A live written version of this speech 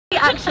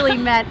actually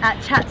met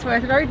at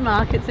Chatsworth Road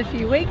Markets a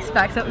few weeks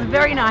back, so it was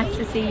very nice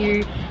to see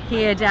you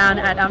here down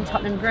at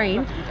Tottenham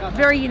Green.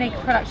 Very unique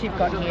product you've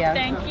got here.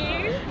 Thank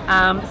you.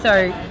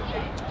 So,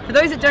 for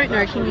those that don't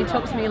know, can you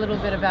talk to me a little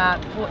bit about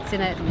what's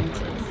in it? And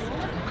it's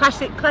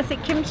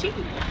classic kimchi?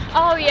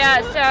 Oh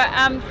yeah,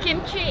 so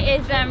kimchi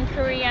is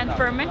Korean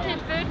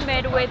fermented food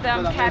made with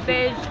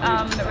cabbage,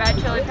 red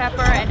chili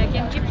pepper, and a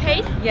kimchi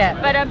paste.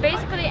 Yeah. But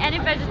basically, any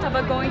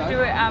vegetable going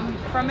through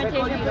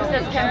fermentation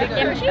process can be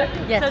kimchi.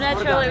 Yes. So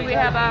naturally, we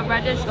have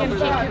radish kimchi,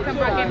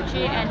 cucumber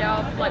kimchi, and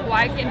like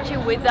white kimchi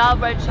without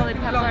red chili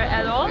pepper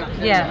at all.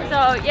 Yeah.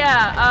 So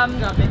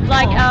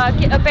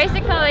yeah,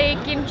 basically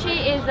kimchi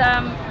is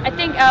I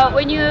think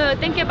when you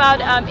think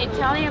about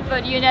Italian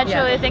food, you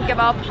naturally think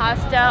about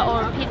pasta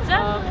or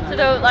pizza.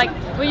 So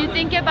when you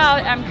think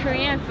about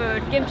Korean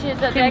food, kimchi is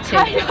that kind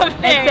of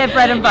thing. It's their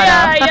bread and butter.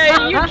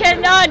 Yeah,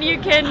 you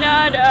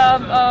cannot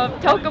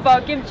talk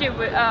about kimchi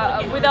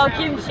without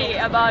kimchi,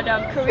 about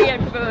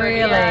Korean food.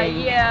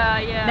 Really?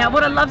 Yeah. Now,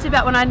 what I loved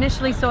about when I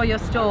initially saw your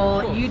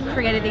stall, you'd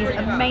created these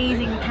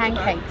amazing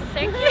pancakes.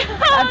 Thank you.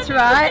 That's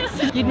right.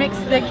 You'd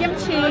mixed the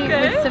kimchi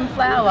with some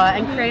flour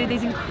and created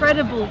these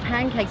incredible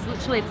pancakes.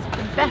 Literally, it's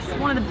the best,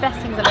 one of the best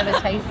things I've ever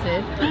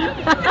tasted.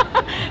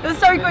 It was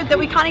so good that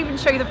we can't even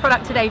show you the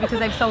product today because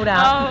they've sold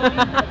out.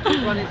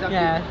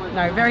 Yeah,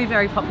 no, very,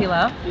 very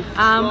popular.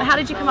 How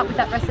did you come up with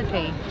that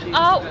recipe?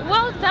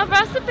 Well, that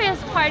recipe is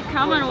quite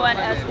common one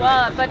as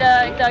well, but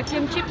the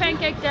kimchi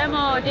pancake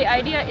demo, the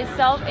idea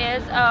itself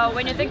is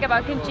when you think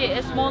about kimchi,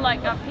 it's more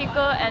like a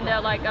pickle and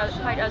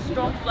quite a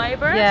strong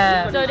flavor.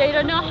 Yeah. So they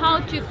don't know how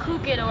to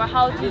cook it or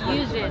how to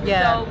use it.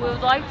 Yeah. So we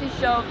would like to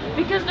show,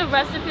 because the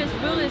recipe is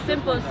really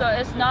simple, so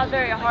it's not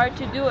very hard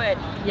to do it.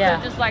 Yeah.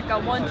 So just like a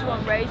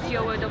 1-to-1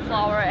 ratio with the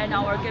flour and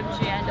our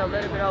kimchi and a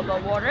little bit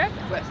of water.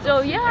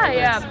 So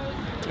yeah.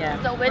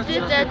 So we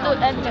did that,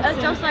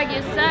 and just like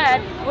you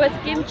said, with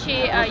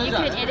kimchi, you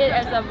can eat it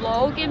as a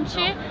raw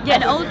kimchi,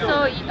 and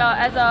also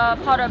as a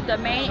part of the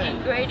main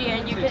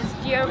ingredient, you can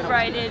stir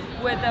fry it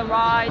with the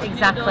rice,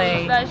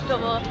 noodles,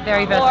 vegetable,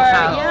 very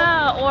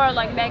versatile. or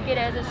like make it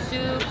as a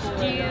soup,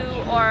 stew,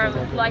 or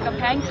like a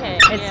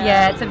pancake.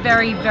 It's a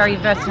very, very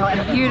versatile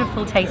and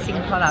beautiful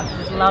tasting product.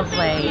 It's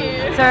lovely.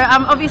 So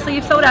obviously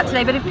you've sold out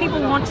today, but if people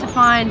want to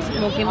find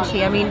more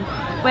kimchi, I mean,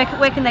 where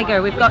can they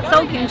go? We've got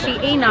Seoul Kimchi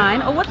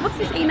E9. Or what's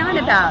this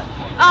E9 about?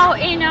 Oh,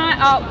 E9.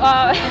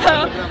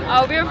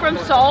 We're from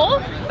Seoul,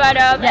 but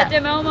at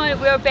the moment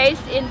we're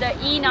based in the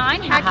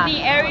E9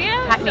 Hackney area.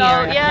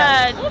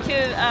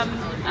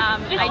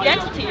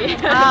 Identity.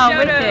 Oh,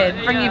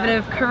 wicked. Bringing a bit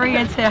of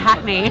Korea to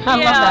Hackney. I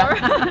love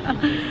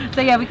that.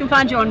 So yeah, we can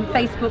find you on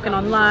Facebook and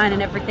online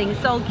and everything.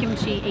 Seoul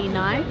Kimchi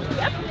E9.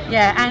 Yep.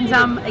 Yeah,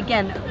 and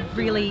again,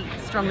 really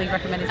strongly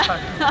recommend this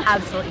product. It's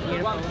absolutely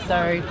beautiful.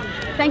 So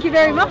thank you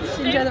very much.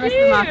 Enjoy the rest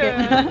of the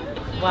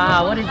market.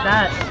 Wow, what is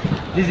that?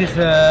 This is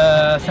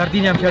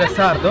Sardinian fiore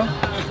sardo.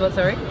 It's what,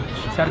 sorry?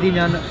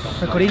 Sardinian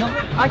pecorino.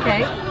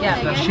 Okay,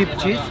 yeah. The sheep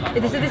cheese.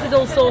 This is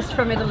all sourced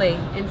from Italy.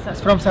 It's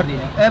from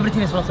Sardinia.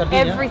 Everything is from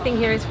Sardinia. Everything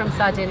here is from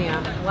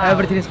Sardinia. Wow.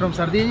 Everything is from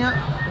Sardinia.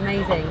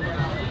 Amazing.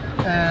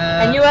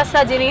 And you are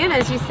Sardinian,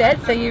 as you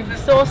said, so you've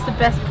sourced the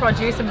best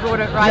produce and brought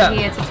it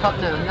here to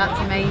Tottenham. That's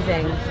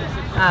amazing.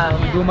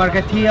 We do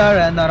market here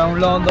and around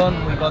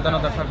London. We got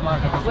another 5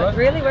 markets as well.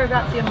 Really?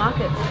 Whereabouts are your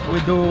markets? We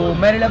do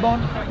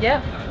Marylebone.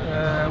 Yeah.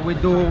 We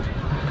do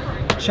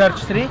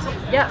Church Street.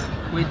 Yeah.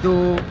 We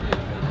do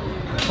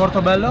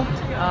Portobello.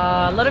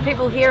 A lot of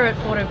people here at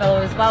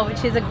Portobello as well,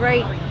 which is a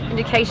great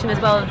indication as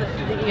well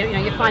that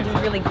you're finding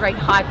really great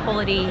high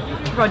quality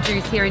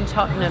produce here in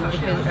Tottenham,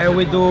 because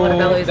we do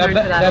Portobello is known for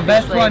that, the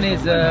best one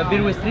is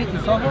Birwood Street in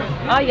Soho.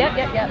 Oh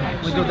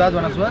yeah. We do that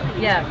one as well.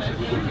 Yeah,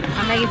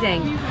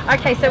 amazing.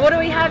 Okay, so what do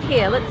we have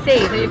here? Let's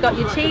see. So you've got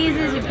your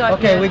cheeses, you've got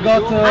we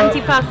got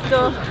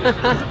antipasto,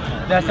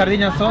 the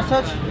Sardinian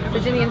sausage.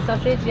 Sardinian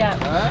sausage,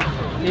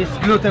 yeah. It's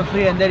gluten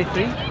free and dairy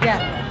free.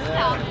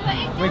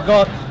 Yeah. We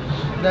got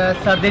the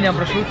Sardinian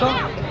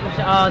prosciutto.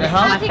 Oh, this is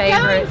my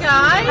favourite.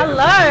 Hello.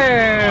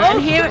 Oh,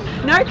 and here,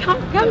 come.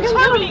 No,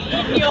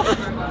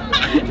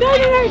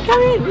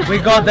 come in. We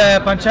got the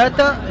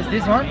pancetta. Is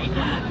this one?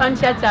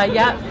 Pancetta,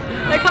 yeah.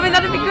 No, come in.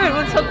 That'd be good.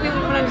 We'll talk to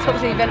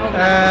the event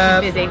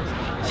organizer.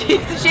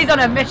 She's busy. She's on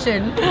a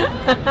mission.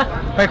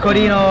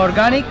 Pecorino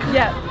organic.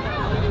 Yeah.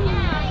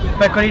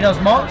 Pecorino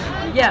smoked.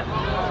 Yeah.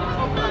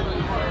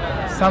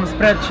 Some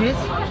spread cheese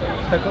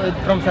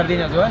from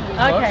Sardinia as well.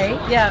 Okay.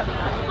 Yeah.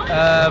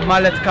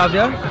 Mallet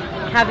caviar.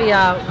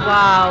 Caviar,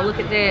 wow, look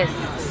at this.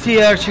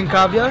 Sea urchin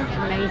caviar.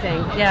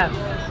 Amazing, yeah.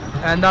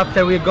 And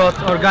after we got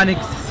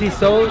organic sea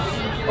sauce.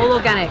 All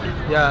organic?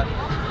 Yeah.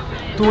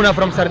 Tuna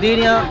from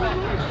Sardinia.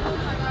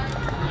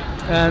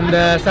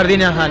 And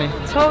Sardinian honey.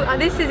 So,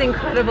 this is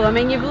incredible. I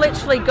mean, you've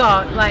literally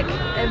got like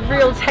a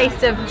real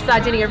taste of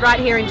Sardinia right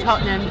here in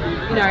Tottenham,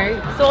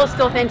 sourced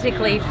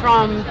authentically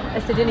from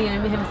a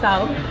Sardinian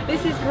himself.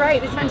 This is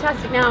great, this is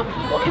fantastic. Now,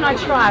 what can I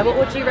try? What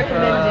would you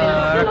recommend?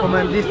 I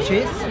recommend this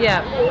cheese.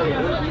 Yeah.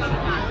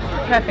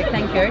 Perfect,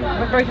 thank you.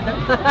 Both of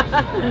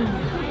them.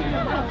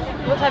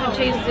 What type of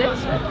cheese is it?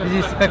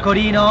 This is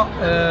pecorino.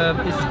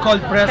 It's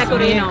cold pressed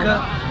Pecorino. milk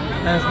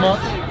and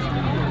smoked.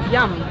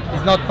 Yum.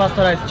 It's not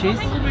pasteurized cheese.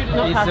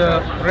 Not It's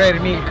pasteurized. rare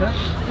milk.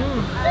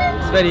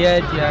 It's very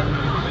healthy and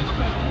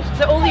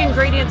So all the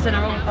ingredients in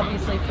are all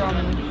obviously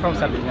from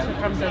Sardinia.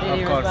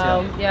 Sardinia Of course, as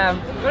well. Yeah.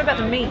 What about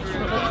the meat?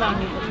 Let's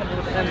have a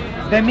look at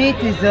them. The meat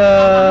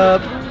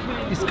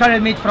is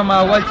curried meat from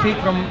a wild pig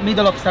from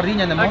middle of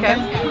Sardinia in the mountain.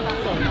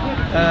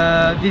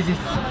 This is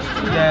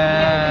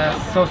the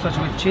sausage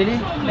with chili.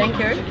 Thank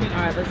you.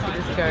 Alright, let's give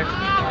this a go.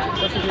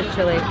 Sausage with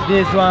chili.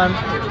 This one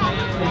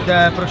is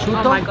the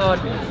prosciutto. Oh my god.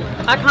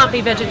 I can't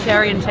be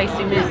vegetarian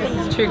tasting this.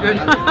 This is too good.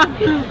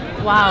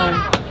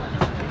 Wow.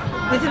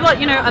 This is what,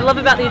 you know, I love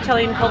about the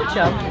Italian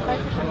culture.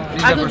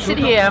 I could sit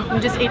here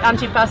and just eat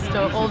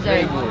antipasto all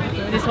day.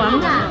 This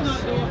one?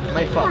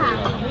 My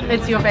favorite.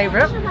 It's your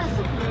favorite?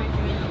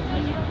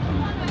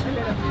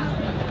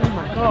 Oh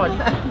my god.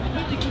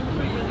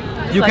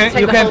 You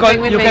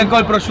can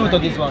call prosciutto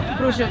this one.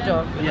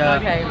 Prosciutto. Yeah.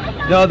 Okay.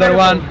 The other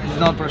one is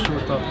not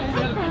prosciutto.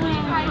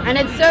 And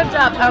it's served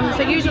up,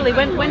 so usually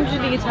when do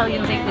the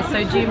Italians eat this?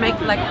 So do you make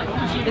like,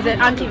 is it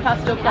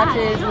antipasto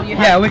platters? Or you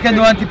have Yeah, we can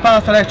do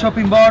antipasto like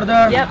chopping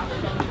border. Yep.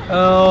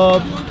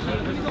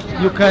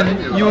 You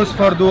can use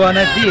for do a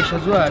nice dish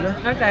as well.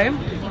 Okay.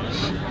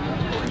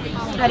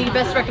 How do you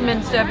best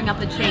recommend serving up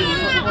the cheese?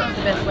 What's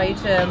the best way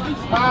to?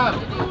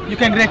 You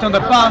can grate on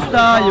the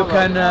pasta, you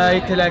can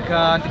eat it like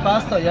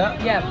antipasto,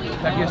 yeah? Yeah.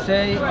 Like you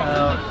say.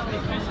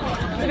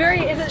 It's very,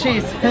 is it,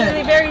 Cheese. Is it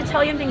a very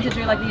Italian thing to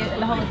do, like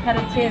the whole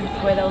aperitif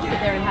where they'll sit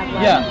there and have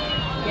like...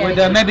 Yeah.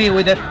 With maybe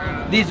with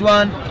this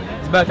one,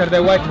 it's better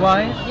the white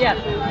wine.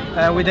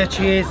 Yeah. With the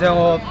cheese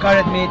or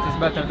curried meat, it's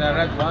better the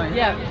red wine.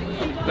 Yeah.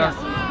 Plus,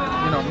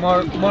 you know,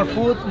 more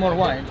food, more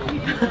wine.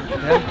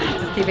 Yeah.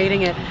 Just keep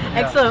eating it.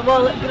 Excellent.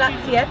 Well,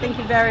 grazie. Thank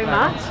you very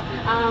much.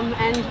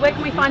 And where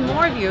can we find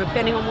more of you, if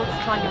anyone wants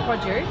to try your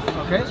produce?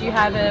 Okay. Do you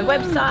have a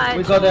website?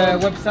 We got a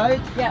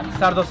website. Yeah.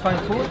 Sardos Fine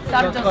Food.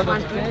 Sardos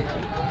Fine Food.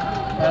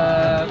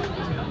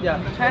 Yeah.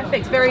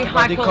 Perfect. Very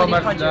high quality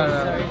e-commerce produce.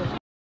 there, So.